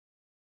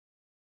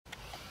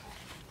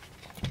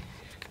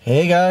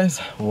Hey guys,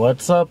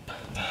 what's up?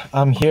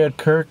 I'm here at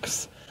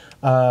Kirk's.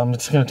 I'm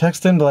just gonna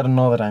text him to let him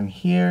know that I'm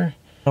here.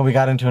 We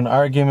got into an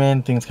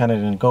argument, things kind of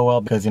didn't go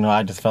well because,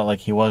 I just felt like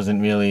he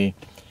wasn't really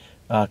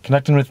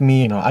connecting with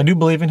me. I do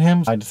believe in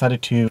him. I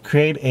decided to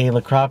create a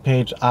lacrue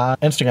page on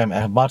Instagram.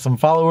 I have bought some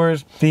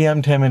followers,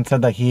 DM'd him and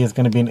said that he is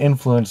gonna be an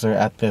influencer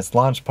at this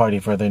launch party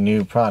for their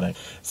new product.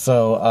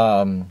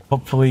 So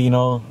hopefully,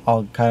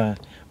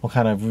 we'll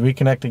kind of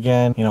reconnect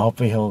again.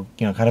 Hopefully he'll,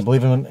 kind of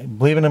believe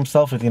in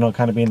himself with,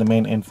 kind of being the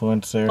main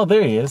influencer. Oh,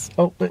 there he is.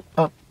 Oh, wait,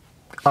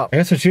 I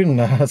guess we're shooting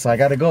now, so I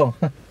gotta go.